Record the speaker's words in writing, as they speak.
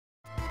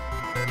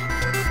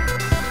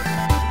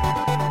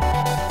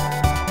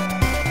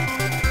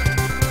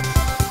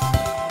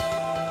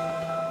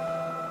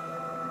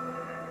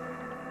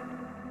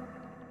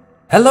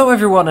Hello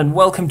everyone and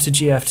welcome to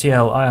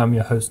GFTL. I am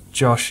your host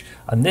Josh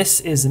and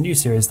this is a new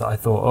series that I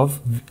thought of,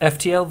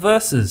 FTL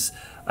Versus.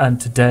 And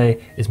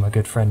today is my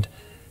good friend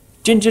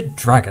Ginger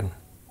Dragon.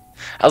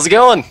 How's it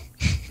going?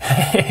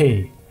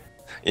 Hey!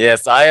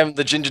 Yes, I am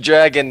the Ginger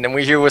Dragon and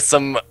we're here with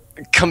some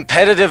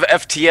competitive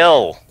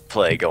FTL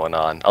play going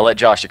on. I'll let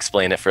Josh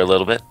explain it for a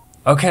little bit.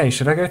 Okay,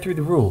 should I go through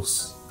the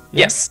rules?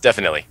 Yes,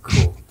 definitely.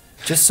 Cool.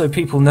 Just so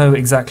people know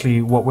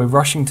exactly what we're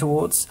rushing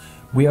towards,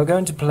 we are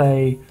going to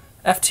play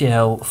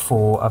FTL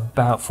for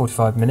about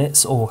 45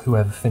 minutes, or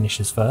whoever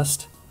finishes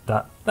first.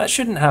 That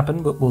shouldn't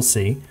happen, but we'll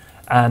see.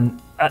 And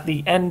at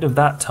the end of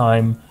that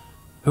time,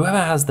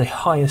 whoever has the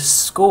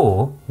highest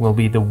score will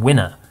be the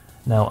winner.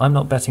 Now, I'm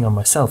not betting on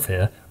myself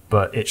here,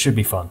 but it should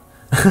be fun.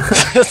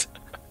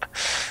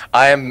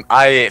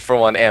 I for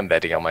one am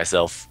betting on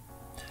myself.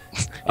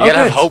 You gotta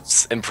have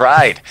hopes and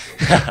pride.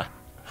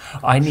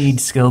 I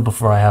need skill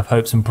before I have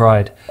hopes and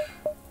pride.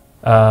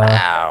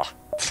 Ow.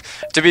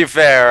 To be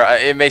fair,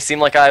 it may seem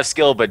like I have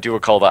skill, but do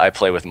recall that I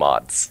play with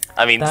mods.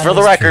 I mean, for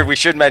the record, we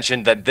should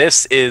mention that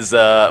this is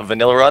a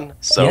vanilla run,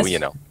 so, yes, you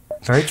know.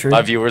 Very true.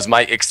 My viewers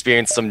might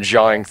experience some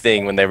jarring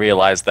thing when they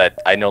realize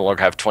that I no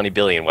longer have 20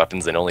 billion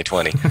weapons and only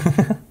 20.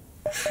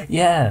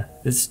 Yeah,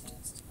 it's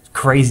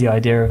crazy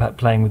idea of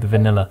playing with the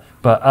vanilla.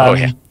 But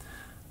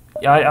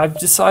I've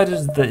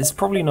decided that it's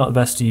probably not the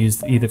best to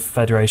use either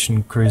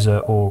Federation Cruiser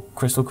or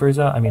Crystal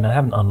Cruiser. I mean, I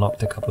haven't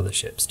unlocked a couple of the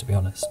ships, to be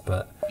honest,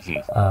 but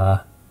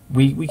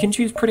we can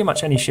choose pretty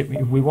much any ship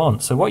we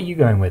want. So what are you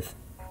going with?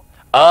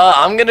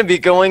 I'm gonna be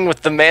going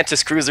with the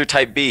Mantis Cruiser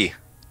Type B.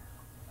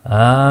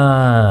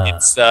 Ah.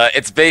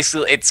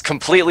 It's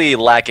completely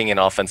lacking in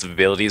offensive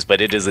abilities, but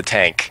it is a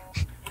tank.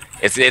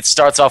 It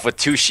starts off with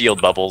 2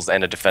 shield bubbles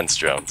and a defense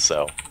drone,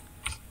 so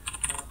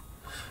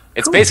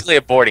it's basically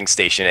a boarding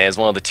station, and it's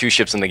one of the 2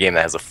 ships in the game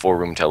that has a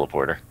 4-room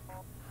teleporter.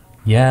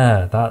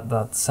 Yeah,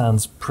 that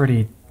sounds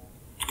pretty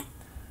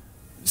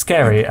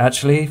scary,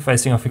 actually,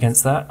 facing off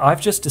against that.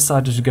 I've just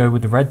decided to go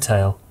with the Red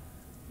Tail,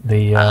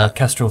 the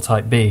Kestrel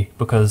Type B,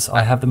 because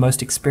I have the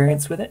most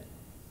experience with it.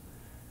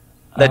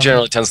 That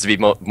generally tends to be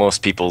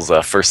most people's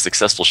first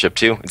successful ship,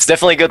 too. It's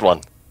definitely a good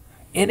one.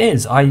 It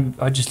is.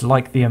 I just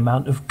like the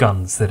amount of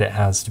guns that it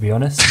has, to be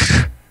honest.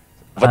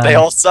 But they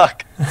all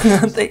suck.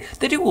 they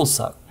do all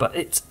suck, but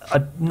it's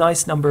a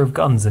nice number of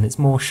guns, and it's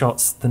more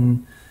shots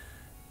than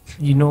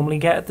you normally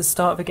get at the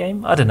start of a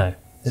game. I don't know.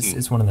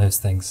 It's one of those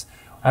things.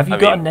 Have you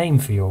got a name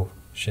for your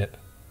ship?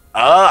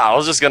 I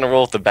was just going to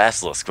roll with the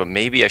Basilisk, but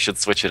maybe I should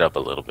switch it up a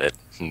little bit.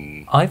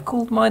 I've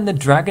called mine the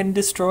Dragon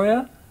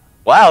Destroyer.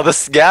 Wow,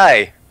 this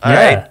guy. All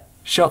right.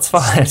 Shots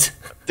fired.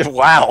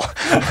 Wow.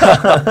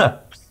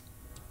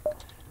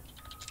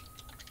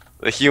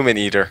 The Human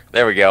Eater.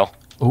 There we go.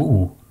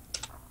 Ooh.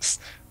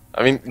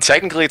 I mean,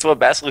 technically it's what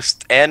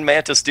Basilisk and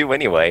Mantis do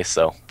anyway,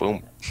 so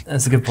boom.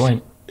 That's a good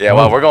point. Yeah,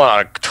 well, we're going on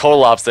a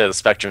total opposite of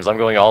the spectrums. I'm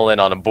going all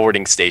in on a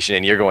boarding station,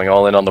 and you're going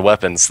all in on the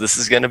weapons. This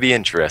is going to be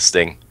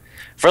interesting.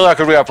 For the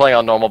record, we are playing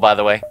on normal, by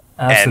the way.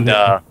 Absolutely.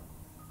 And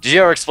did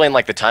you ever explain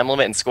like the time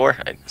limit and score?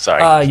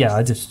 Sorry. Yeah,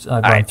 I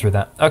ran through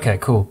that. Okay,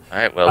 cool. All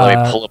right, well,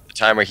 let me pull up the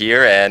timer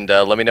here, and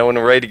let me know when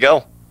we're ready to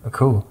go. Oh,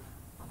 cool.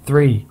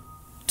 3,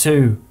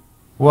 2,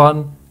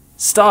 1,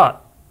 start.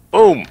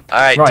 Boom. All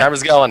right,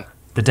 timer's going.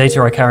 The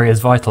data I carry is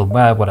vital.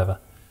 Whatever.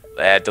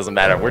 It doesn't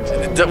matter.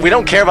 We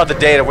don't care about the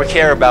data. We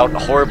care about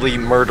horribly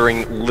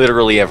murdering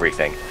literally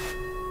everything.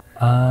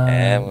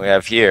 And we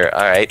have here.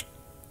 All right.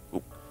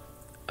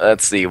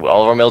 Let's see.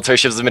 All of our military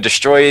ships have been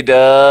destroyed.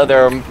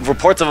 There are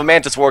reports of a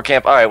Mantis war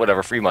camp. All right,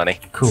 whatever. Free money.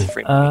 Cool.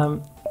 Free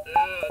money.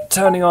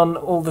 Turning on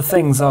all the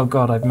things. Oh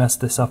god, I've messed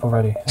this up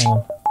already. Hang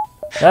on.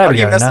 There we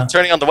go. Now.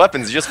 Turning on the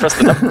weapons. You just press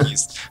the number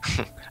keys.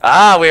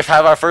 We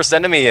have our first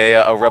enemy,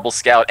 a rebel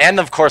scout, and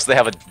of course they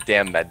have a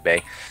damn med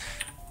bay.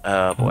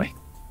 Oh boy.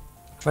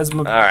 Where's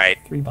my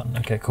 3 button?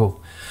 Okay, cool.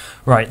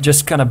 Right,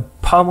 just kind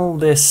of pummel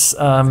this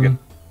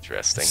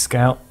interesting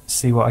scout.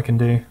 See what I can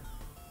do.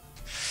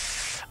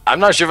 I'm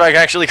not sure if I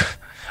can actually.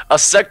 A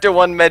Sector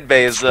 1 med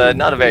bay is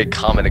not a very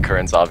common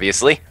occurrence,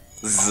 obviously.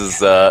 This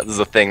is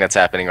a thing that's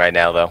happening right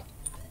now, though.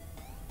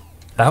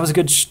 That was a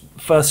good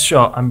first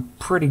shot. I'm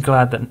pretty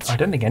glad that I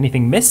don't think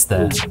anything missed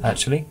there.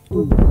 Actually.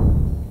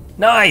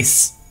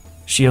 Nice!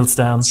 Shields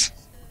down.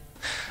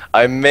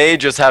 I may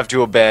just have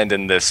to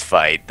abandon this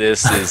fight.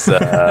 This is,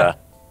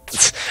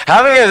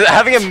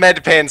 having a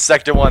med pay in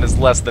Sector 1 is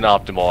less than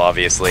optimal,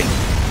 obviously.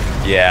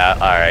 Yeah,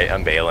 alright,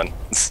 I'm bailing.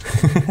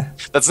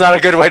 That's not a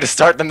good way to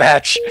start the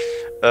match.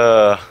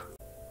 Alright,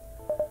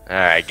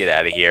 get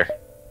out of here.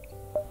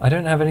 I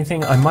don't have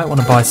anything. I might want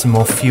to buy some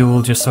more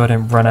fuel just so I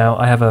don't run out.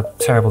 I have a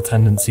terrible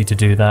tendency to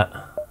do that.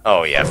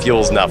 Oh yeah,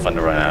 fuel's not fun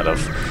to run out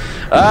of.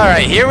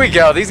 Alright, here we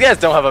go. These guys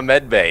don't have a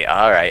med bay.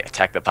 Alright,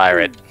 attack the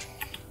pirate.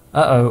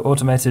 Uh-oh,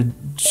 automated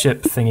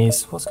ship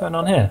thingies. What's going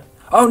on here?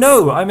 Oh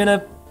no, I'm in a...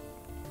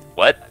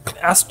 What?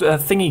 A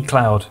thingy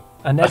cloud.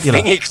 A nebula.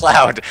 A thingy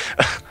cloud?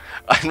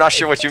 I'm not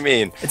sure what you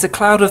mean. It's a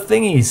cloud of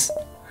thingies.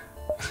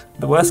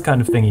 The worst kind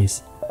of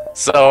thingies.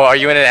 So, are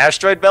you in an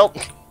asteroid belt?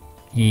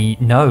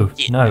 No,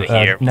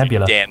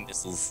 nebula. Damn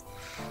missiles.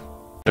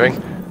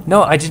 Drink?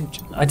 No, I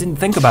didn't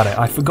think about it.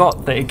 I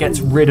forgot that it gets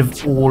rid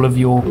of all of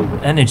your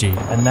energy,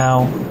 and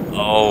now.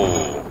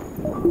 Oh.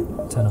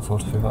 Turn off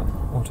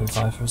auto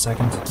 5 for a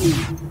second.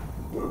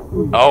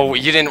 Oh,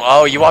 you didn't.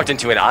 Oh, you walked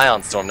into an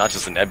ion storm, not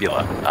just a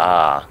nebula.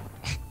 Ah.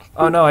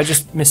 Oh no, I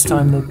just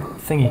mistimed the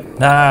thingy.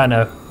 Nah,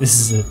 no,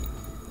 this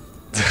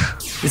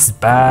is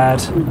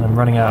bad. I'm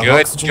running out of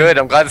oxygen. Good.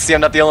 I'm glad to see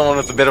I'm not the only one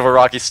with a bit of a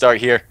rocky start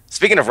here.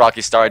 Speaking of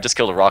rocky start, I just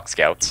killed a rock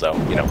scout, so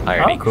you know,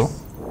 irony. Oh, cool.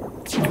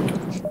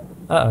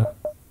 Uh-oh.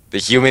 The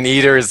human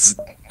eater has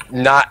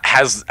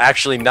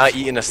actually not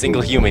eaten a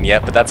single human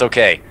yet, but that's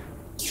okay.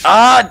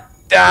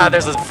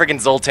 There's a freaking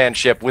Zoltan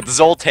ship with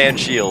Zoltan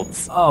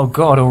shields. Oh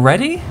god,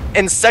 already?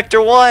 In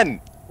Sector 1!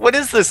 What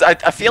is this? I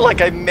feel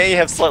like I may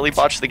have slightly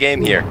botched the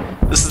game here.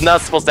 This is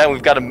not supposed to happen.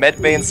 We've got a med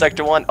bay in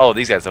Sector 1. Oh,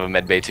 these guys have a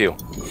med bay too.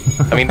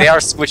 I mean, they are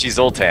squishy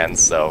Zoltans,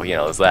 so, you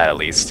know, there's that at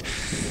least.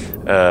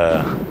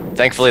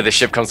 Thankfully, the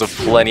ship comes with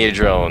plenty of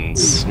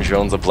drones.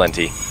 Drones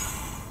aplenty.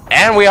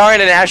 And we are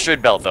in an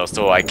asteroid belt, though,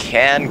 so I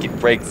can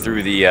break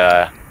through the,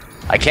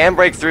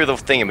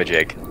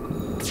 thingamajig.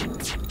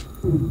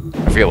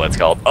 I forget what it's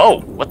called.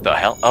 Oh, what the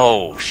hell?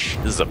 Oh,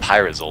 this is a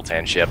pirate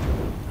Zoltan ship.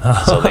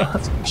 So they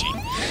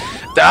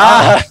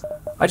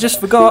I just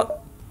forgot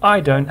I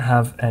don't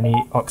have any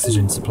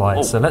oxygen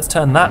supplies, so let's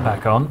turn that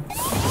back on.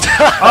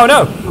 Oh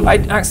no! I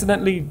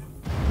accidentally...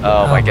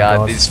 Oh my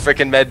god, these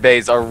frickin' med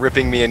bays are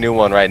ripping me a new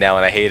one right now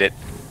and I hate it.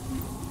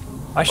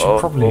 I should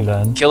probably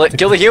learn. Kill it!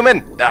 Kill the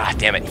human! Ah,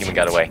 damn it, human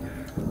got away.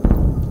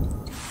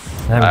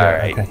 There we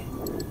go, okay.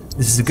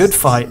 This is a good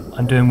fight.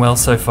 I'm doing well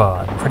so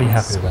far. I'm pretty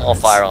happy about it. Small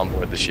fire on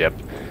board the ship.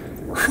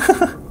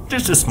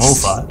 Just a small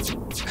fire.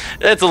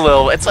 It's a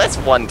little... It's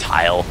one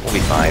tile. We'll be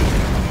fine.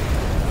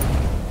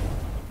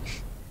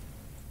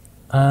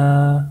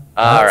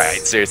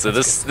 Alright, seriously,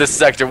 this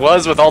sector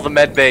was with all the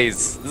med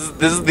bays.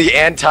 This is the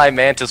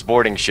anti-Mantis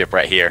boarding ship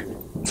right here.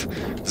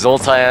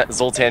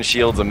 Zoltan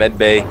shields, a med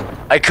bay.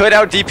 I could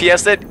out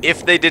DPS it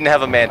if they didn't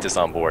have a Mantis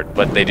on board,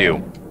 but they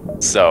do.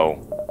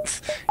 So,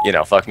 you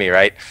know, fuck me,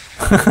 right?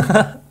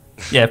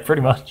 Yeah,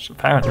 pretty much,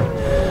 apparently.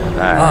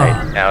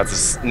 Alright, now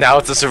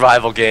it's a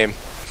survival game.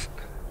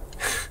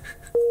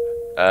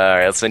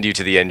 Alright, let's send you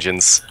to the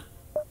engines.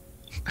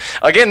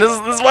 Again, this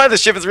is why the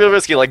ship is real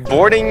risky. Like,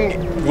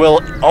 boarding will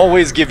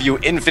always give you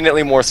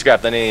infinitely more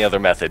scrap than any other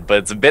method, but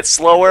it's a bit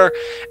slower,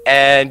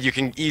 and you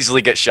can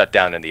easily get shut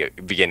down in the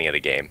beginning of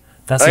the game.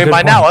 That's I mean,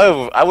 by now,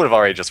 I would have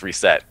already just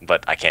reset,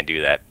 but I can't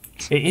do that.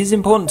 It is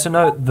important to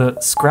note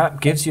that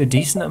scrap gives you a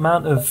decent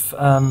amount of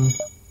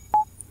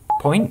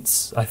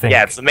points, I think.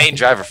 Yeah, it's the main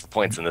driver for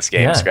points in this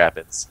game, scrap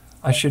is.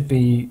 I should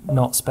be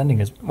not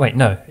spending as... Wait,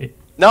 no.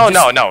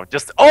 No.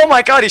 Just... Oh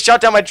my god, he shot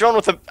down my drone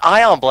with an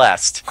ion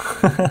blast!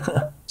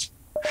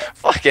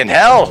 Fucking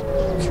hell!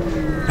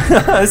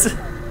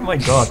 Oh my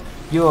god.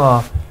 You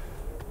are...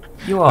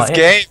 This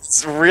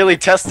game's really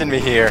testing me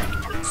here.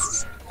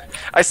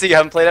 I see you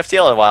haven't played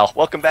FTL in a while.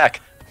 Welcome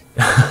back.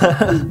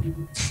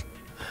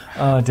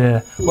 Oh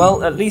dear.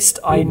 Well, at least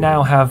I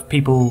now have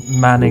people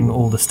manning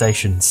all the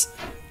stations.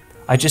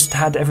 I just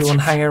had everyone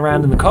hanging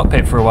around in the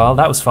cockpit for a while.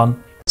 That was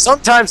fun.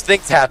 Sometimes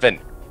things happen.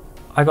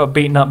 I got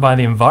beaten up by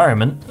the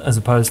environment as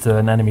opposed to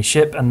an enemy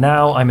ship, and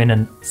now I'm in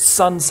a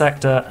sun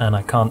sector and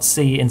I can't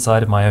see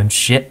inside of my own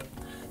ship.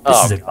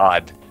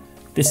 God.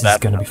 This is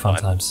going to be fun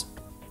times.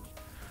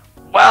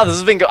 Wow, this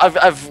has been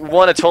I've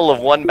won a total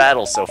of 1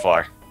 battle so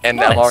far, and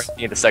I'm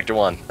already into Sector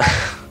 1.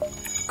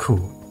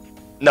 Cool.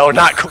 No,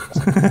 not cool.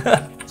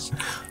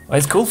 Well,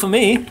 it's cool for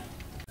me.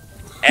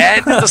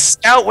 And the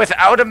scout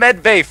without a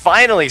med bay,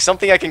 finally,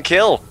 something I can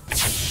kill.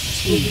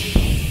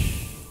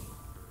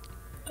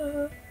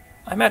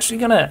 I'm actually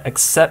going to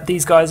accept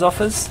these guys'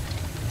 offers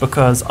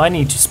because I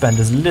need to spend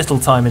as little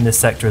time in this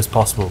sector as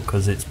possible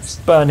because it's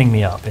burning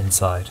me up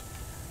inside.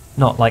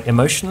 Not like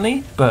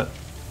emotionally, but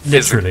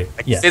literally.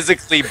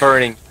 Physically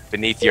burning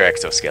beneath your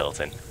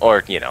exoskeleton.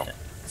 Or, you know,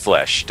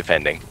 flesh,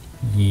 depending.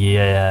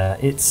 Yeah,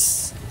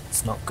 it's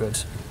not good.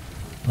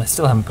 I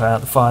still haven't put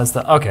out the fires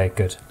that... Okay,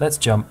 good. Let's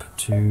jump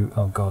to...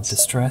 Oh god,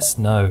 distress?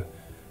 No.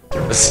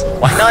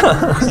 Why not?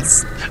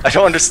 I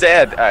don't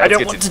understand. Right, I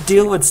don't want to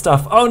deal with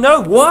stuff. Oh no,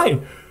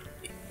 why?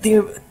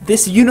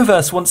 This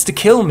universe wants to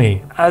kill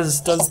me,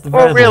 as does the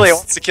Oh really? It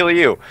wants to kill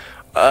you.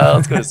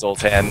 Let's go to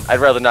Zoltan. I'd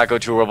rather not go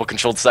to a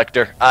rebel-controlled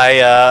sector.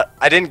 I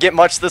didn't get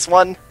much this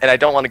one, and I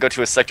don't want to go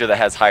to a sector that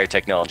has higher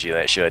technology than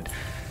it should.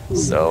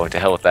 So, to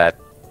hell with that.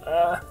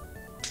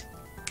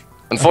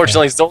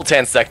 Unfortunately,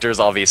 Zoltan sector is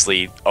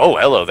obviously... Oh,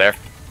 hello there.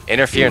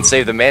 Interfere and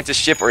save the Mantis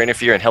ship, or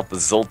interfere and help the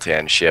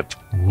Zoltan ship?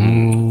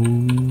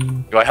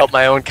 Do I help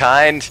my own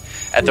kind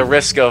at the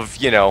risk of,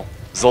 you know,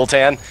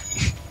 Zoltan?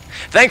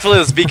 Thankfully,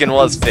 this beacon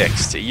was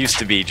fixed. It used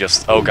to be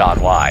just, oh god,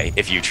 why,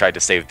 if you tried to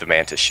save the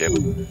Mantis ship.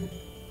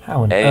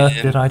 How on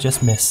earth did I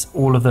just miss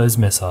all of those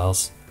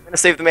missiles? I'm gonna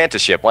save the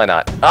Mantis ship, why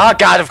not? Oh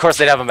god, of course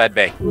they'd have a med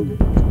bay.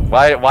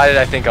 Why did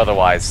I think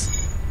otherwise?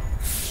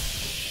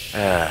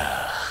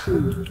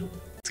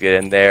 Let's get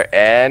in there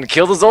and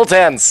kill the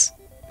Zoltans!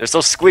 They're so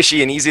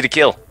squishy and easy to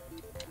kill.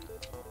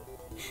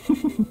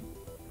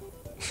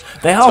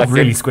 They are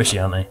really squishy,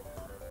 aren't they?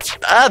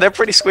 They're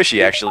pretty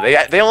squishy, actually.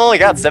 They only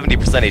got 70%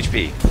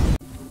 HP.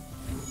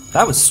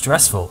 That was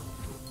stressful.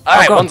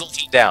 Alright, one's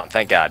ulted down,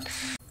 thank God.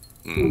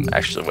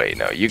 Actually, wait,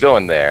 no. You go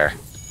in there.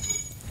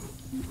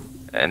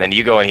 And then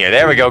you go in here.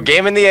 There we go,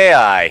 game in the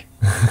AI.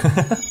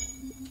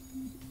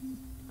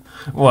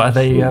 What, are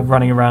they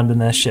running around in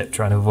their ship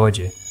trying to avoid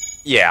you?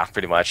 Yeah,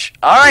 pretty much.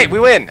 Alright, we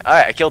win!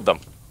 Alright, I killed them.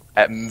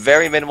 At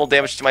very minimal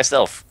damage to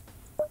myself.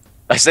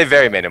 I say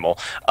very minimal.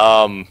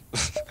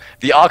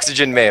 The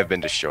oxygen may have been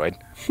destroyed.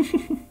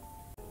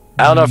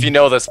 I don't know if you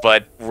know this,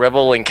 but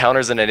Rebel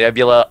encounters in a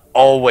nebula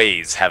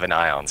always have an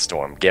ion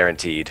storm,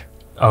 guaranteed.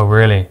 Oh,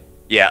 really?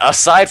 Yeah,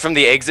 aside from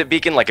the exit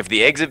beacon, like if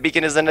the exit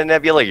beacon is in a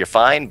nebula, you're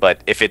fine,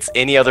 but if it's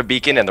any other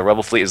beacon and the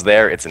Rebel fleet is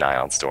there, it's an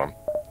ion storm.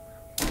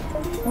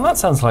 Well, that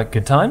sounds like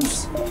good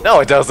times.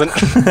 No, it doesn't.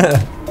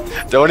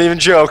 Don't even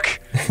joke.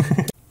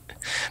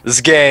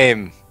 This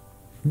game.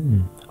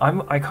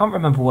 I can't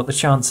remember what the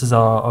chances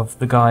are of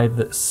the guy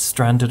that's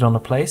stranded on a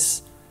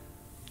place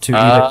to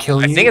either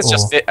kill you I think it's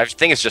or... I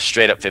think it's just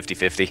straight up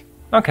 50-50.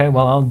 Okay,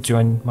 well, I'll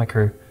join my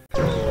crew.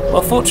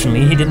 Well,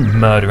 fortunately, he didn't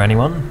murder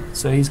anyone,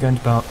 so he's going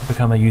to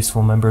become a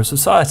useful member of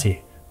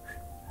society.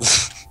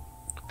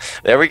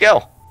 There we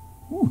go.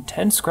 Ooh,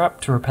 10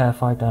 scrap to repair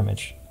 5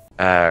 damage.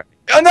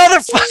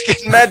 Another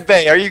fucking med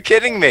bay! Are you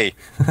kidding me?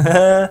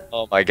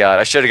 Oh my god,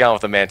 I should have gone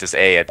with the Mantis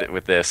A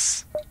with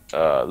this.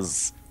 And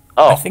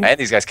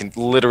these guys can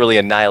literally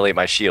annihilate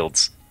my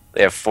shields.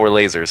 They have 4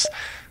 lasers.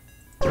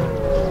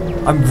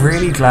 I'm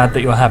really glad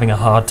that you're having a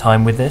hard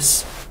time with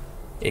this.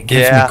 It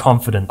gives me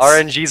confidence.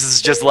 RNG's is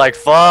just like,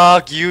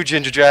 fuck you,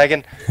 Ginger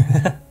Dragon.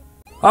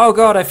 Oh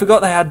god, I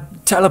forgot they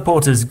had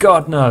teleporters.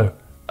 God, no.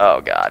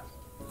 Oh god.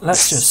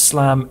 Let's just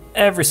slam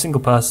every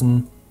single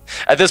person.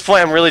 At this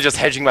point, I'm really just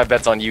hedging my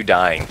bets on you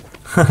dying.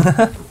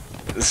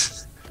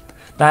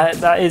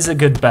 That is a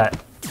good bet.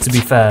 To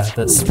be fair,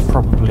 that's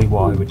probably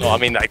what I would do. Well, I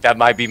mean, like, that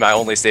might be my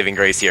only saving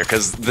grace here,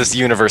 because this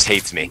universe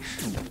hates me.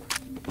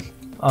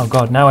 Oh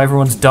god, now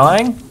everyone's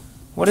dying?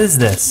 What is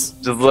this?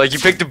 Just like, you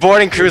picked a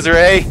boarding cruiser,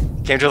 eh?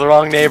 Came to the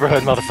wrong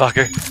neighborhood,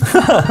 motherfucker.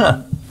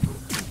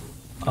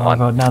 Oh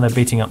god, now they're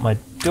beating up my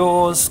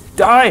doors.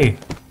 Die!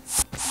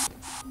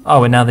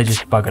 Oh, and now they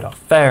just buggered off.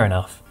 Fair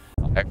enough.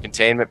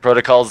 Containment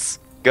protocols,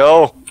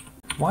 go!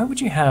 Why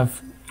would you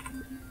have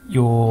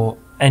your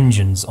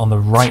engines on the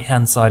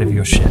right-hand side of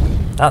your ship?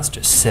 That's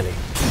just silly.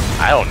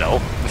 I don't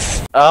know.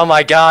 Oh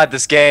my god,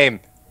 this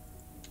game.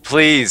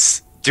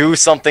 Please, do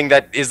something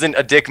that isn't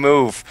a dick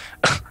move.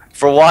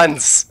 For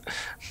once.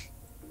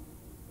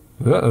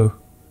 Uh-oh.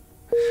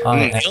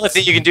 The only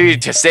thing you can do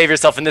to save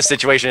yourself in this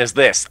situation is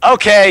this.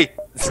 Okay!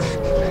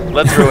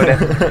 Let's ruin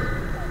it.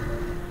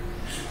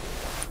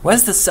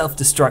 Where's the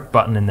self-destruct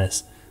button in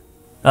this?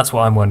 That's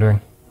what I'm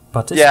wondering.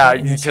 But yeah,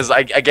 because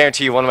I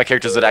guarantee you one of my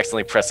characters would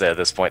accidentally press it at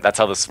this point. That's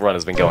how this run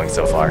has been going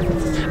so far.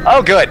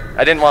 Oh, good!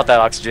 I didn't want that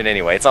oxygen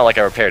anyway. It's not like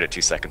I repaired it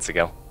 2 seconds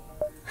ago.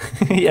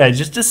 Yeah,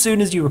 just as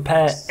soon as you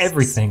repair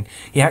everything,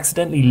 he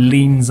accidentally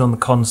leans on the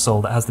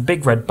console that has the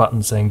big red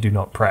button saying "Do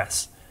not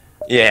press."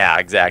 Yeah,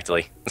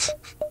 exactly.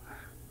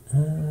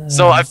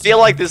 So I feel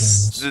like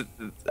this...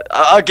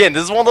 again,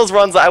 this is one of those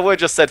runs that I would have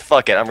just said,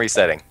 fuck it, I'm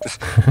resetting.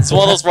 It's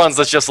one of those runs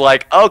that's just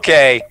like,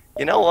 okay,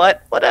 you know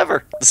what?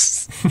 Whatever.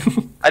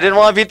 I didn't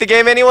want to beat the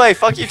game anyway.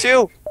 Fuck you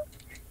too.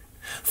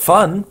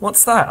 Fun?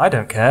 What's that? I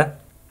don't care.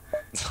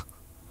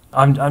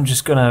 I'm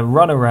just gonna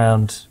run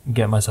around and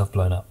get myself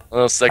blown up.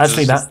 Well,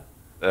 actually, that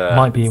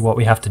might be what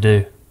we have to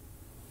do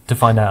to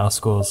find out our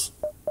scores.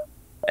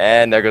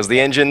 And there goes the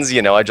engines.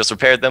 You know, I just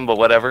repaired them, but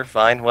whatever.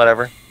 Fine,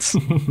 whatever.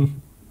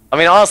 I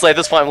mean, honestly, at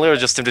this point, I'm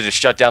literally just tempted to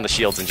shut down the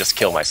shields and just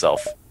kill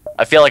myself.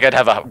 I feel like I'd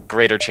have a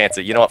greater chance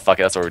at, you know what, fuck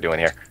it, that's what we're doing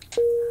here.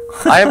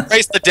 I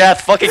embrace the death,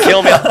 fucking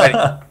kill me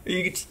already.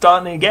 You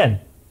starting again.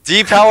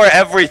 Depower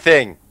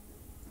everything.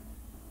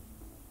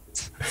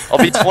 I'll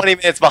be 20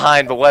 minutes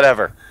behind, but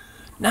whatever.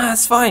 Nah,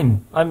 it's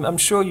fine. I'm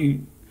sure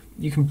you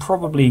can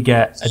probably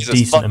get a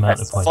decent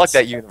amount of points. Fuck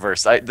that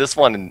universe. This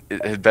one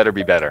had better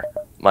be better.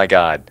 My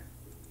god.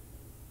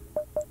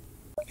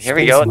 Here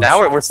we go.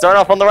 Now we're starting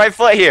off on the right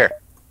foot here.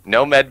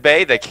 No med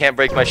bay, they can't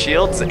break my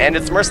shields, and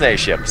it's mercenary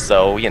ship,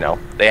 so, you know,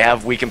 they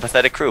have weak and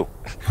pathetic crew.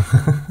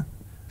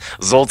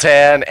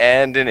 Zoltan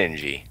and an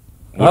Inji.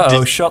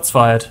 Uh-oh, shots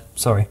fired.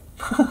 Sorry.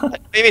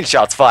 What do you mean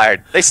shots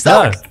fired? They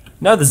stuck.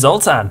 No, the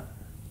Zoltan.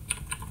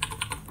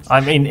 I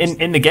mean,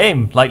 in the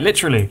game, like,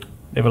 literally.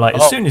 They were like,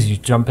 as soon as you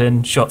jump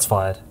in, shots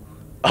fired.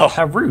 Oh.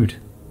 How rude.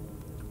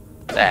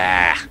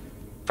 Ah.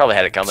 Probably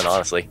had it coming,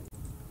 honestly.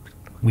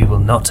 We will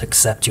not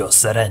accept your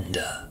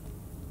surrender.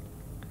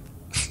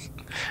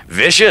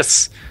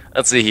 Vicious!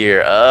 Let's see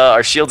here.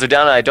 Our shields are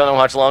down and I don't know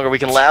how much longer we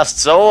can last,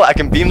 so I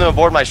can beam them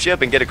aboard my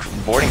ship and get a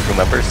boarding crew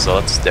member,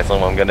 so that's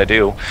definitely what I'm gonna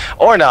do.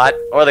 Or not,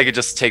 or they could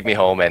just take me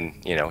home and,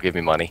 you know, give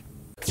me money.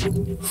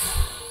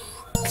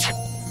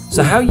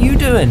 So how you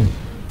doing?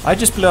 I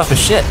just blew up a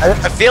ship.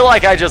 I feel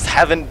like I just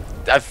haven't...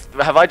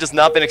 have I just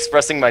not been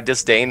expressing my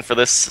disdain for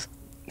this?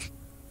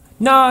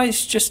 No,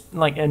 it's just,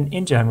 like,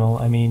 in general,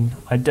 I mean,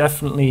 I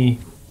definitely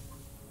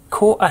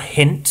caught a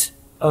hint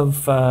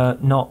of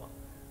not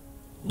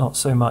not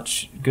so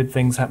much good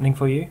things happening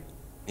for you.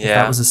 Yeah. If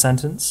that was a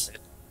sentence.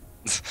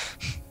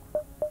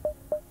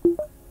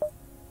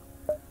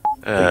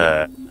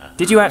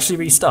 Did you actually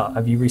restart?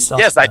 Have you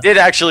restarted? Yes, I did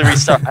actually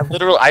restart.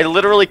 I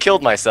literally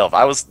killed myself.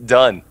 I was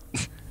done.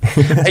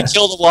 I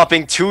killed a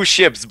whopping 2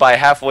 ships by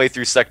halfway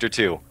through Sector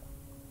 2.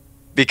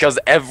 Because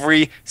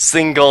every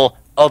single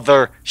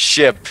other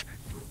ship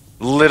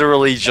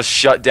literally just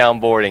shut down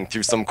boarding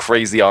through some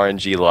crazy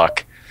RNG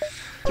luck.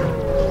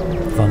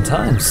 Fun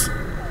times.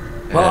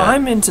 Well,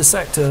 I'm into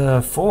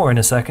Sector 4 in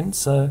a second,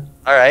 so...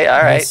 Alright.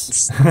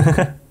 Yes.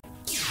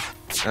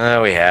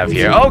 We have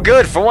here. Oh,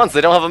 good! For once,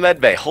 they don't have a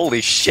medbay.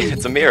 Holy shit,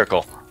 it's a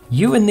miracle.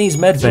 You and these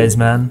medbays,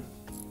 man.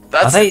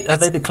 That's, Are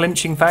they the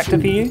clinching factor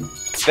for you?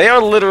 They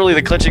are literally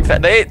the clinching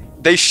factor.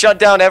 They shut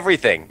down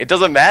everything. It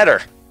doesn't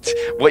matter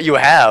what you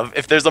have.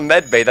 If there's a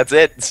medbay, that's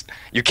it.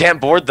 You can't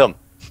board them.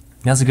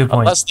 That's a good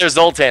point. Unless they're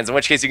Zoltans, in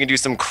which case you can do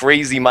some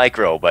crazy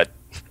micro, but...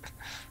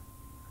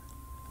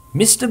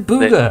 Mr.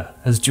 Booger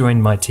has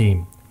joined my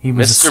team. He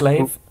was a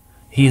slave.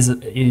 He's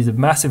a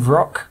massive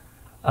rock.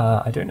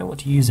 I don't know what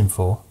to use him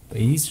for, but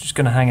he's just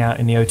going to hang out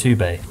in the O2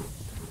 bay.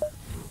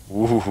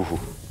 Ooh.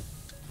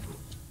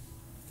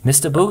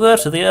 Mr.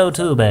 Booger to the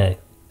O2 bay.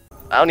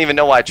 I don't even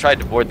know why I tried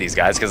to board these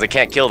guys, because I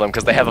can't kill them,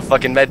 because they have a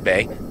fucking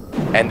medbay,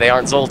 and they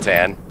aren't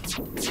Zoltan.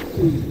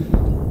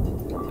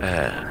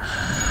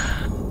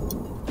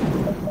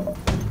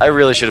 I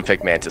really should have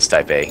picked Mantis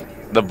Type A.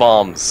 The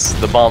bombs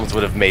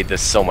would have made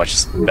this so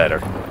much better.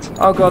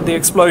 Oh god, the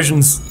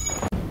explosions.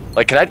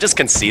 Like, can I just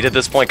concede at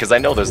this point? Because I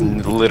know there's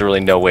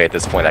literally no way at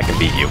this point I can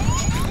beat you.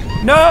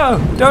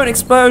 No! Don't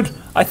explode!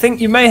 I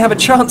think you may have a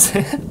chance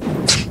here.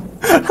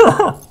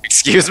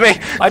 Excuse me?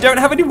 I don't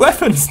have any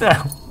weapons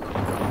now.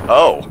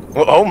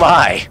 Oh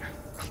my.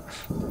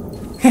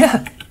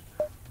 Yeah.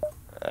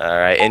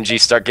 Alright, NG,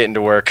 start getting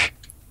to work.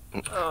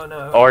 Oh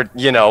no. Or,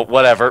 you know,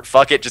 whatever.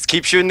 Fuck it, just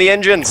keep shooting the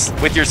engines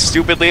with your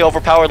stupidly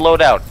overpowered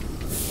loadout.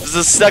 This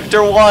is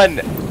Sector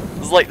 1!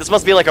 This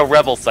must be like a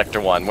Rebel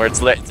Sector 1, where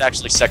it's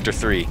actually Sector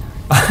 3.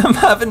 I'm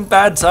having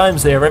bad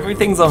times here.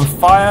 Everything's on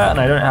fire and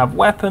I don't have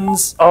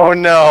weapons. Oh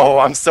no,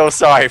 I'm so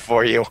sorry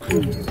for you.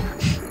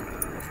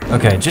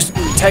 Okay, just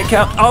take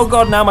out... Oh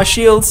god, now my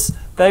shields,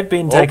 they've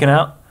been taken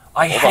out.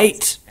 I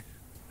hate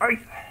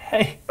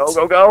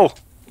Go.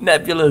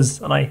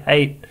 nebulas, and I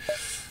hate...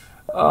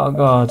 Oh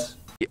god.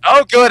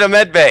 Oh good, a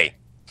medbay.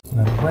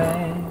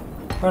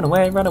 Run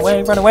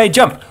away,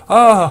 jump!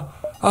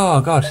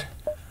 Oh god.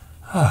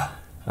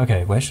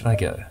 Okay, where should I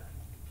go?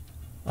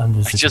 I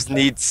just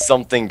need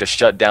something to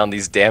shut down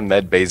these damn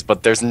medbays,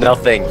 but there's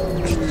nothing.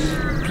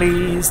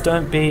 Please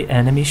don't be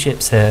enemy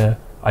ships here.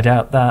 I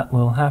doubt that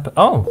will happen.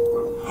 Oh!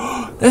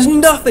 There's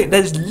nothing!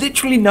 There's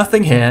literally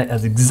nothing here.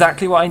 That's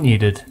exactly what I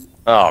needed.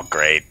 Oh,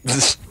 great.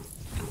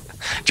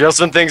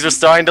 Just when things are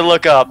starting to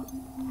look up.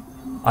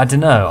 I don't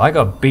know, I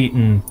got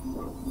beaten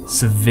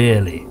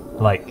severely.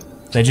 Like,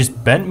 they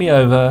just bent me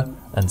over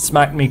and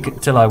smacked me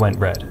till I went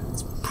red.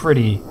 It's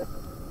pretty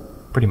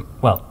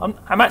well,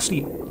 I'm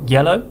actually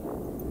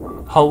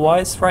yellow,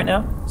 hull-wise, right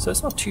now, so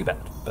it's not too bad.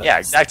 But yeah,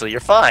 exactly,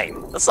 you're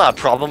fine. That's not a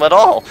problem at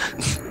all.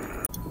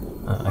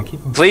 I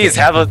keep on Please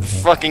have a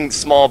fucking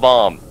small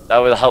bomb. That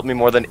would help me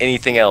more than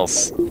anything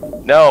else.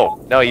 No,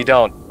 you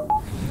don't.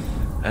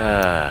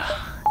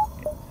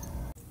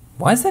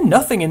 Why is there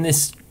nothing in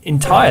this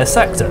entire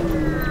sector?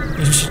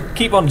 You just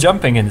keep on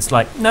jumping and it's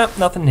like, nope,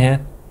 nothing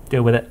here.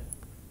 Deal with it.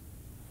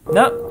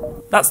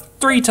 Nope, that's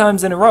 3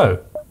 times in a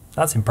row.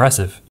 That's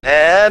impressive.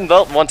 And,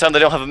 well, one time they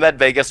don't have a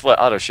medbay, guess what?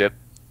 Auto ship.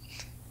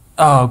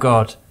 Oh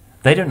god.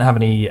 They don't have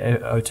any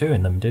O2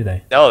 in them, do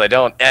they? No, they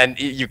don't. And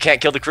you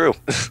can't kill the crew.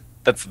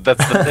 That's the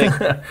thing.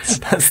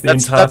 That's the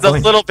entire point. That's a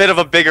little bit of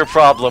a bigger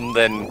problem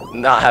than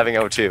not having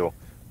O2.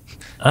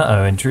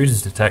 Uh-oh,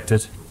 intruders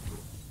detected.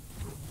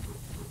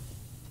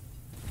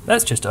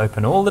 Let's just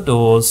open all the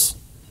doors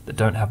that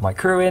don't have my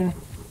crew in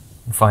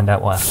and find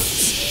out what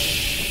happens.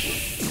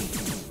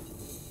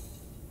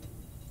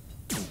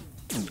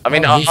 I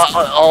mean,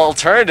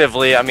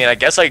 alternatively, I mean, I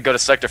guess I could go to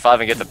Sector 5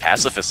 and get the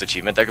Pacifist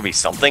achievement. There could be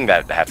something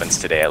that happens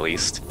today, at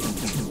least.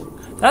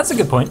 That's a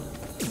good point.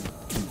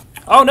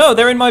 Oh no,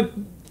 they're in my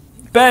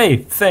bay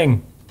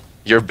thing.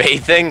 Your bay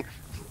thing?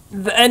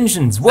 The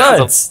engines, words!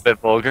 Sounds a bit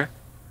vulgar.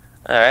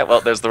 Alright,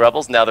 well, there's the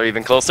rebels. Now they're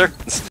even closer.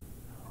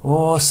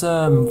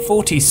 Awesome.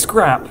 40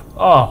 scrap.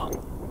 Oh.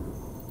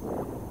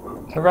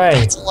 Hooray.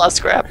 That's a lot of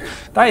scrap.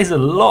 That is a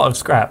lot of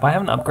scrap. I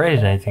haven't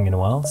upgraded anything in a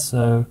while,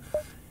 so...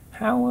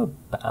 How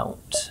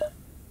about...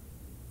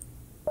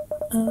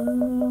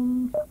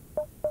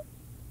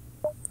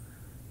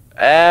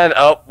 And,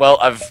 oh, well,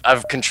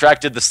 I've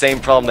contracted the same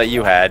problem that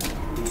you had.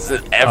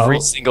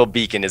 Every single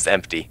beacon is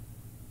empty.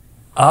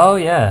 Oh,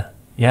 yeah.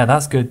 Yeah,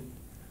 that's good.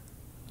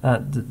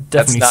 That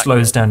definitely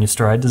slows down your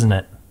stride, doesn't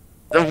it?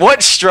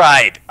 What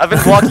stride? I've been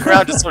walking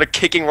around just sort of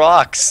kicking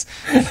rocks.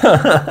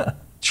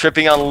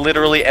 Tripping on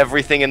literally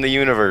everything in the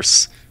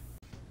universe.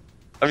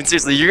 I mean,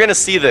 seriously, you're gonna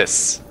see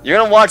this. You're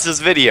gonna watch this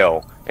video,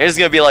 and you're just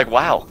gonna be like,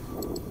 wow.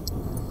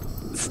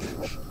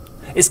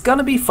 It's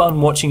gonna be fun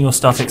watching your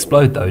stuff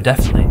explode, though,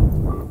 definitely.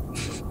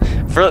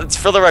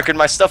 For the record,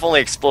 my stuff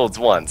only explodes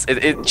once.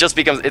 It just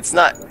becomes, it's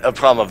not a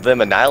problem of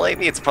them annihilating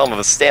me, it's a problem of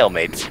a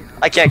stalemate.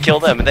 I can't kill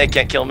them and they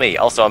can't kill me.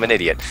 Also, I'm an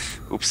idiot.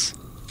 Oops.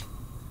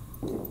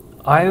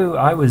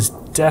 I was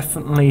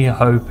definitely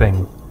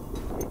hoping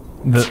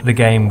that the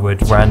game would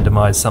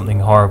randomize something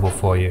horrible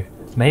for you.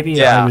 Maybe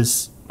Yeah.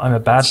 I'm a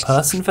bad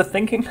person for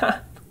thinking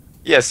that?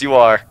 Yes, you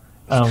are.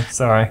 Oh,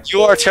 sorry.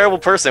 You are a terrible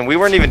person. We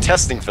weren't even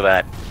testing for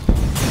that.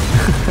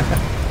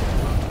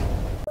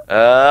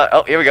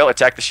 Oh, here we go.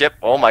 Attack the ship.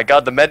 Oh my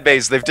god, the med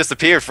bays, they've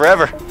disappeared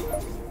forever.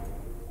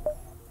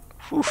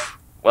 Whew.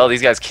 Well,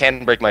 these guys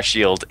can break my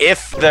shield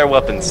if their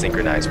weapons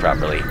synchronize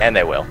properly, and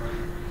they will.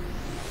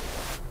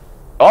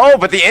 Oh,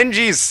 but the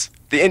NGs!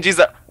 The NGs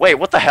that... Wait,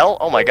 what the hell?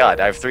 Oh my god,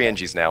 I have 3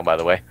 NGs now, by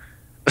the way.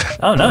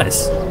 Oh,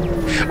 nice.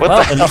 What Well, the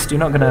at hell? least you're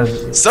not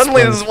gonna...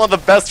 Suddenly, this is one of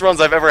the best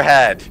runs I've ever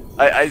had.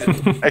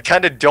 I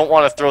kind of don't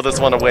want to throw this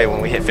one away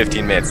when we hit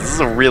 15 minutes. This is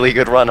a really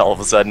good run all of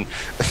a sudden.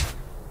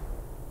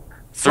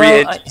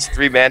 3 Well, NGs,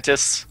 3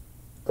 Mantis.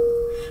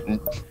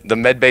 The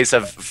med bays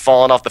have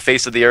fallen off the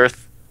face of the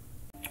earth.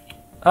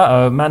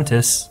 Uh-oh,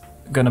 Mantis.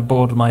 Gonna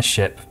board my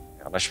ship.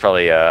 I should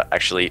probably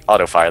actually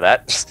auto-fire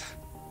that.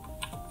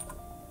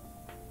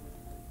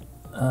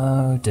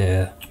 Oh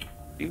dear.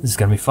 This is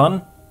gonna be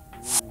fun.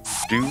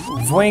 Do.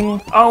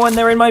 Voing. Oh, and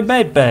they're in my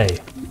med bay.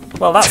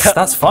 Well,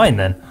 that's fine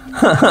then.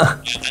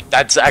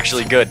 That's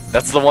actually good.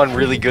 That's the one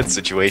really good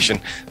situation.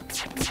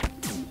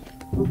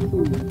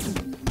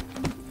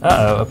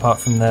 Uh-oh, apart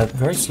from they're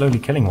very slowly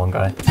killing one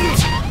guy.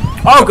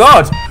 Oh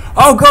god!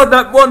 Oh god,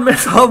 that one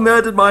missile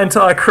murdered my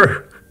entire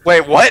crew!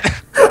 Wait, what?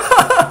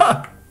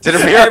 Did a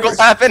miracle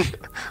happen?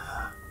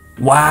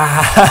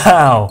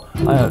 Wow!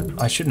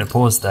 I shouldn't have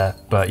paused there,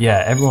 but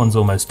yeah, everyone's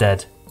almost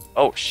dead.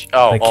 Oh,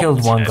 oh. They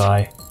killed one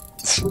guy.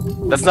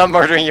 That's not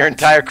murdering your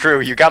entire crew.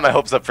 You got my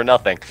hopes up for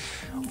nothing.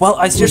 Well,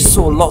 I just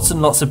saw lots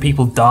and lots of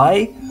people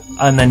die,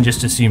 and then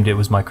just assumed it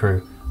was my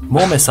crew.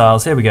 More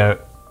missiles, here we go.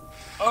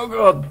 Oh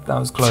god, that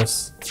was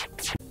close.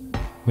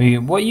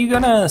 What are you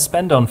gonna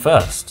spend on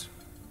first?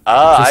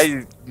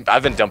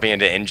 I've been dumping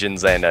into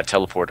engines and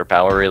teleporter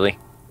power, really.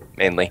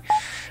 Mainly.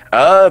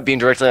 Beam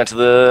directly onto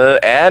the...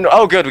 And...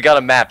 Oh good, we got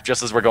a map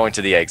just as we're going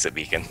to the exit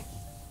beacon.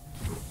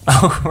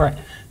 Oh, right.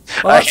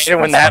 Well, I hate it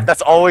when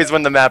that's always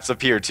when the maps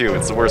appear, too.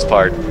 It's the worst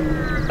part.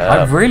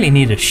 I really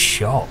need a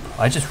shop.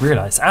 I just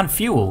realized. And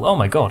fuel. Oh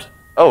my god.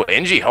 Oh,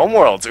 NG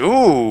Homeworlds.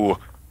 Ooh.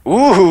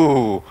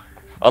 Ooh.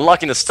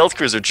 Unlocking the stealth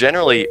cruiser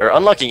generally, or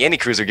unlocking any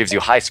cruiser gives you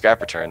high scrap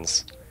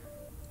returns.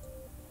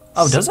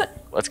 Oh, does it?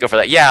 Let's go for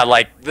that. Yeah,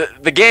 like,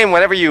 the game,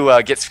 whenever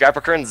you get scrap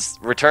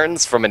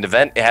returns from an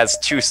event, it has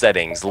 2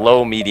 settings,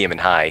 low, medium,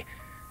 and high.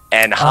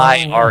 And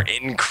high are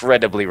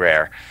incredibly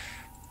rare.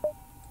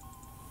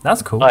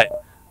 That's cool.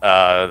 But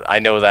I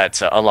know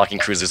that unlocking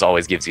cruisers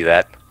always gives you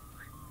that.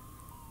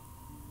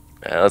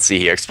 Let's see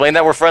here. Explain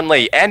that we're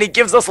friendly, and he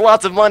gives us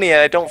lots of money,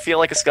 and I don't feel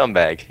like a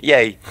scumbag.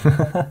 Yay.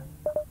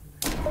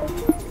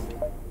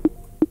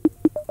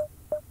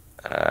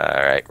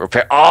 Alright,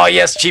 repair. Oh,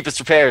 yes, cheapest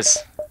repairs.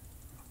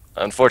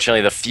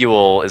 Unfortunately, the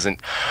fuel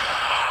isn't...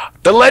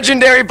 The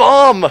legendary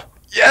bomb!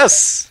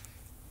 Yes!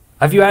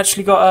 Have you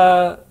actually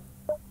got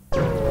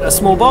a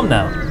small bomb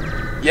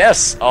now?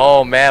 Yes!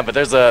 Oh, man, but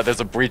there's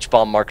a breach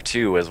bomb Mark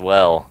II as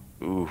well.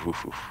 Ooh.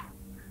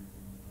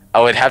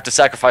 I would have to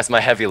sacrifice my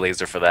heavy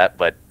laser for that,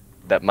 but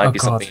that might be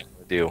something I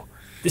would do.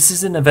 This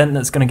is an event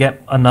that's going to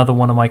get another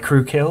one of my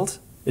crew killed.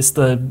 It's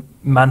the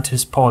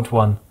Mantis pod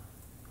one.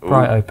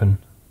 Right open.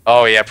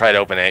 Oh, yeah, pry it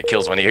open and it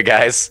kills one of you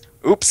guys.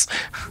 Oops.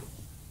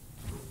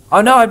 Oh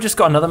no, I've just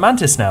got another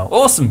Mantis now.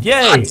 Awesome,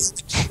 yay!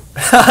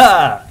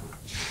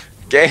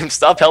 Game,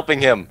 stop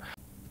helping him.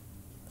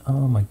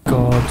 Oh my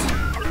god.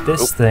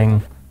 This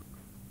thing.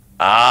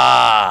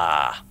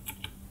 Ah.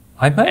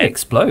 I may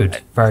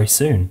explode very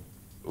soon.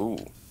 Ooh.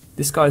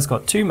 This guy's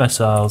got 2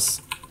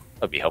 missiles.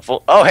 That'd be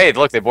helpful. Oh, hey,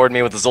 look, they boarded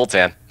me with the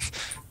Zoltan.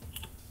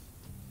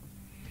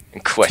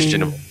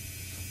 Questionable.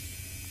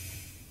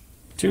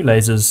 2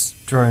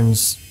 lasers,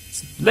 drones.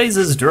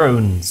 Lasers,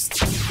 drones.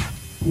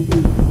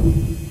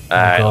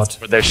 Alright, let's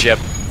board their ship.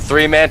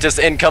 3 Mantis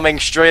incoming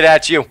straight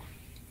at you.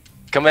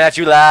 Coming at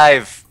you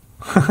live.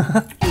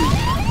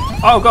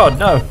 Oh god,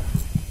 no.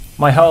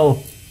 My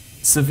hull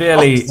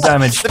severely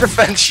damaged. The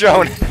defense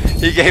shown.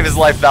 He gave his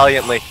life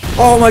valiantly.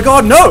 Oh my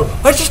god, no!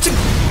 I just...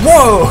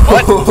 Whoa!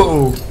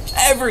 What?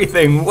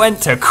 Everything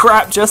went to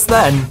crap just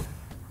then.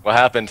 What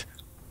happened?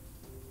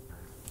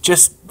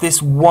 Just this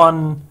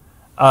one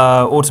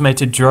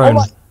automated drone.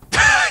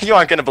 Oh you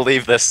aren't gonna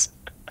believe this.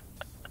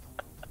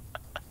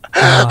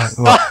 What?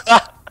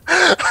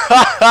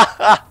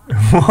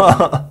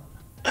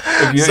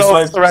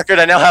 So, for the record,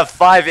 I now have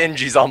 5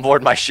 NGs on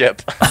board my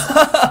ship.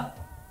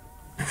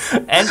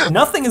 And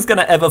nothing is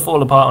gonna ever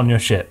fall apart on your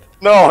ship.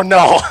 No.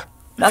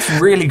 That's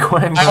really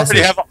quite impressive. I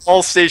already have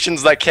all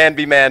stations that can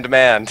be manned.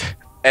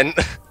 And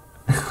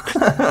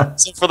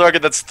so for the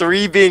record, that's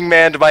 3 being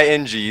manned by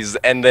NGs,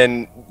 and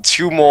then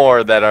 2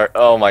 more that are...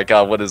 Oh my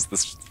god, what is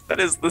this? What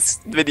is this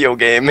video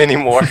game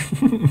anymore?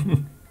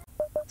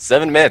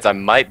 7 minutes, I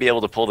might be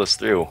able to pull this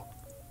through.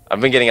 I've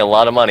been getting a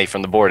lot of money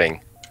from the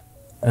boarding.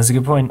 That's a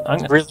good point. I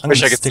really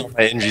wish I could sell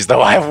my Ingies,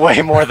 though. I have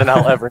way more than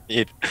I'll ever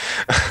need.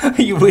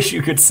 You wish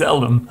you could sell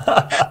them.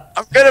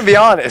 I'm gonna be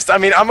honest. I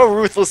mean, I'm a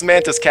ruthless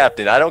Mantis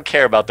captain. I don't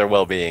care about their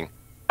well-being.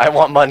 I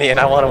want money and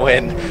I want to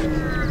win.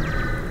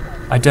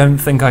 I don't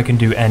think I can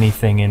do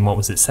anything in, what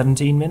was it,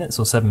 17 minutes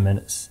or 7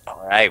 minutes?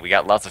 Alright, we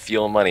got lots of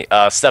fuel and money.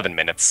 7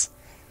 minutes.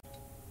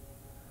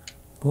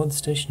 Board the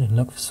station and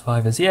look for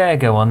survivors. Yeah,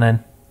 go on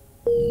then.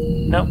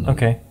 No,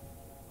 okay.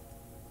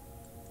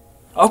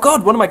 Oh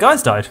god, one of my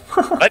guys died.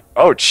 What?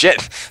 Oh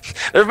shit.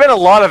 There have been a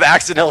lot of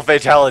accidental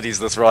fatalities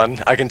this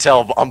run. I can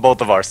tell on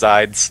both of our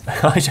sides.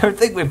 I don't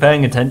think we're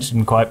paying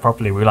attention quite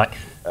properly. We're like,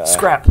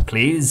 scrap,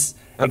 please.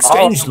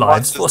 Exchange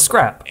lives for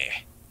scrap.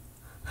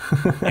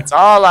 It's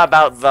all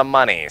about the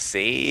money,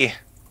 see?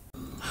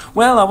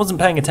 Well, I wasn't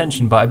paying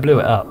attention, but I blew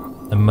it up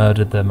and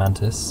murdered the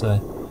mantis,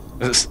 so...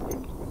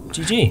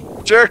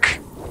 GG. Jerk!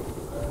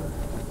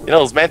 You know,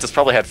 those mantis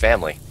probably had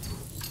family.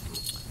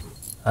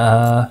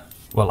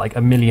 Well, like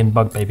a million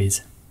bug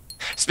babies.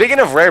 Speaking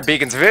of rare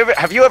beacons,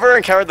 have you ever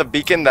encountered the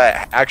beacon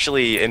that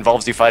actually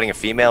involves you fighting a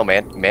female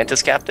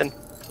mantis captain?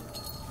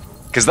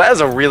 Because that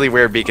is a really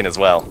rare beacon as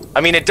well.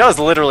 I mean, it does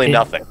literally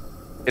nothing.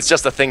 It's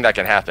just a thing that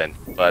can happen.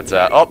 But,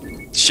 oh,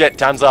 shit,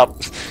 time's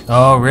up.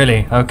 Oh,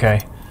 really?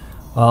 Okay.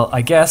 Well,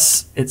 I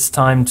guess it's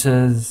time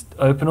to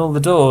open all the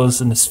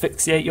doors and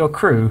asphyxiate your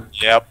crew.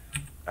 Yep.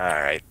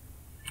 Alright.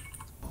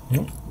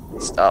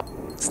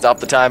 Stop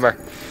the timer.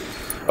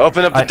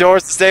 Open up the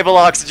doors to stable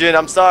oxygen.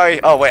 I'm sorry.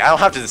 Oh, wait, I don't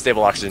have to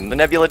disable oxygen. The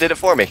nebula did it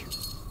for me.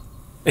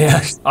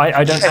 Yeah,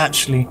 I don't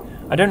actually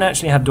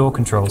have door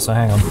control, so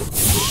hang on.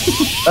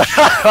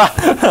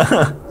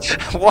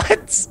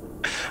 What?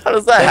 How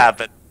does that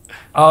happen?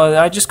 Oh,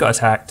 I just got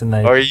attacked and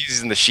they... Are you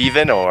using the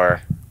Shivan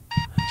or...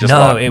 Just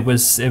no, it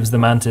was the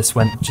mantis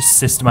went just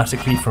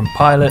systematically from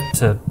pilot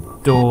to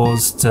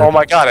doors to oh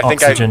my god,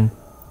 oxygen.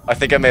 I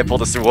think I may have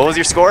pulled this through. What was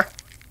your score?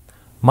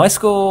 My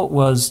score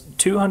was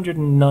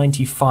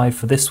 295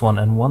 for this one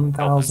and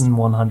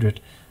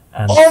 1,100.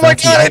 Oh my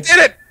god, I did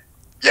it!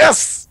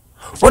 Yes!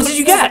 What did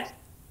you get?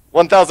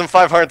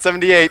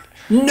 1,578.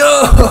 No!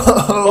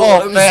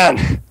 Oh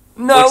man!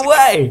 No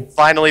way!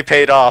 Finally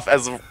paid off.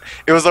 As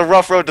it was a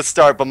rough road to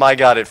start, but my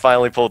god, it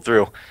finally pulled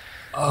through.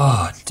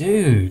 Oh,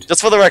 dude.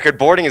 Just for the record,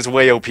 boarding is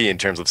way OP in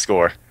terms of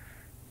score.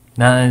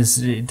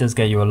 It does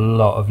get you a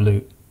lot of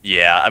loot.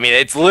 Yeah, I mean,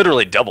 it's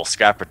literally double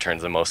scrap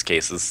returns in most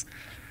cases.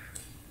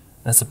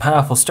 That's a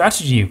powerful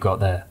strategy you've got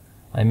there.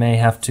 I may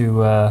have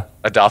to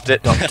adopt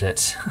it.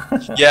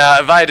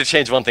 Yeah, if I had to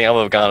change one thing, I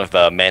would have gone with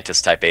the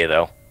Mantis Type A,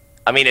 though.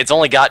 I mean, it's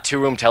only got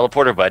 2-room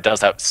teleporter, but it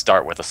does have to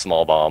start with a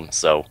small bomb,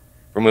 so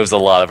removes a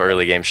lot of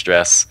early game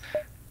stress.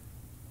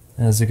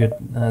 That's a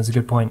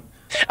good point.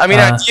 I mean,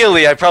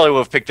 ideally, I probably would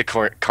have picked the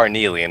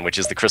Carnelian, which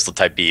is the Crystal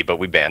Type B, but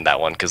we banned that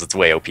one because it's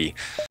way OP. You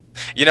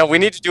know, we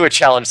need to do a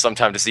challenge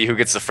sometime to see who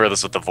gets the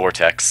furthest with the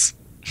Vortex.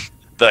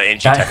 The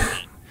ancient Type B.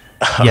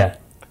 Yeah.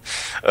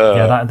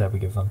 Yeah, that'd be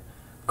good fun.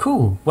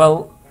 Cool.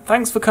 Well,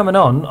 thanks for coming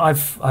on.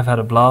 I've had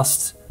a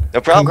blast.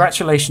 No problem.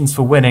 Congratulations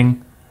for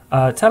winning.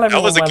 Tell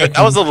everyone that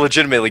was a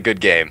legitimately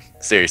good game.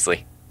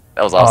 Seriously,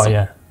 that was awesome.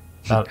 Oh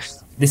yeah.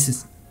 This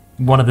is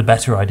one of the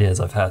better ideas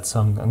I've had,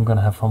 so I'm going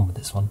to have fun with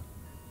this one.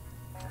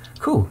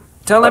 Cool.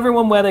 Tell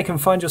everyone where they can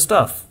find your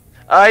stuff.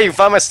 You can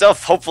find my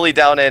stuff hopefully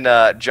down in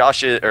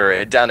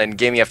down in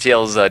Gaming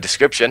FTL's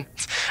description.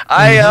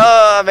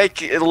 I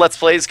make Let's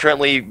Plays,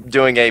 currently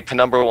doing a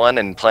Penumbra one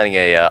and planning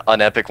a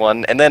unepic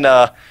one. And then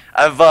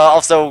I've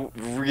also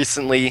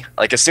recently,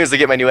 like as soon as I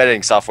get my new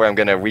editing software, I'm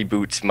gonna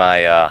reboot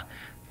my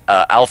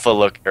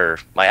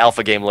my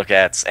alpha game look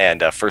ats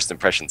and first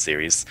impression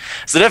series.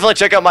 So definitely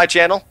check out my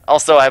channel.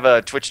 Also, I have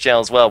a Twitch channel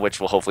as well, which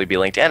will hopefully be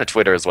linked, and a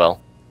Twitter as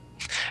well.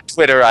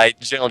 Twitter, I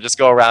generally just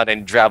go around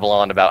and drabble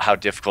on about how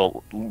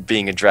difficult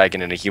being a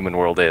dragon in a human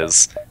world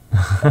is.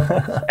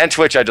 And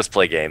Twitch, I just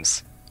play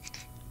games.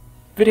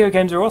 Video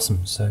games are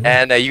awesome, so...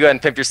 Yeah. And you go ahead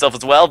and pimp yourself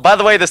as well. By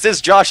the way, this is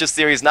Josh's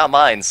series, not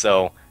mine,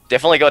 so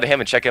definitely go to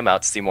him and check him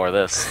out to see more of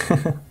this.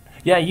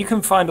 Yeah, you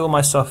can find all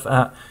my stuff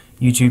at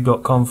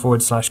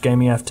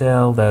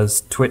youtube.com/gamingftl.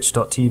 There's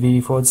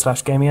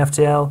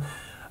twitch.tv/gamingftl.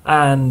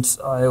 And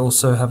I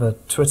also have a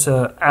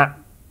Twitter at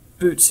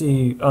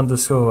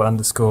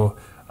Bootsy__.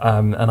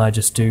 And I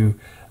just do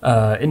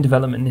in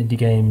development indie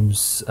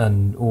games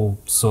and all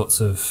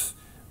sorts of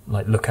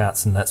like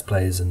look-ats and let's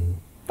plays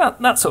and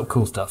that sort of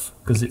cool stuff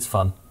because it's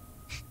fun.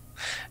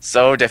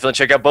 So definitely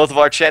check out both of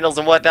our channels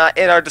and whatnot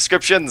in our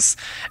descriptions.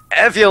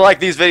 If you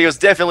like these videos,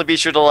 definitely be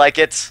sure to like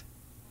it.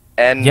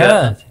 And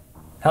yeah,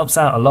 helps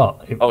out a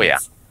lot. Oh yeah,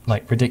 it's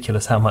like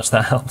ridiculous how much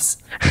that helps.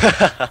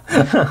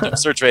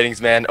 Search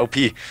ratings, man. OP.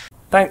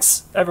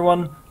 Thanks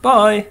everyone.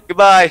 Bye.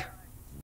 Goodbye.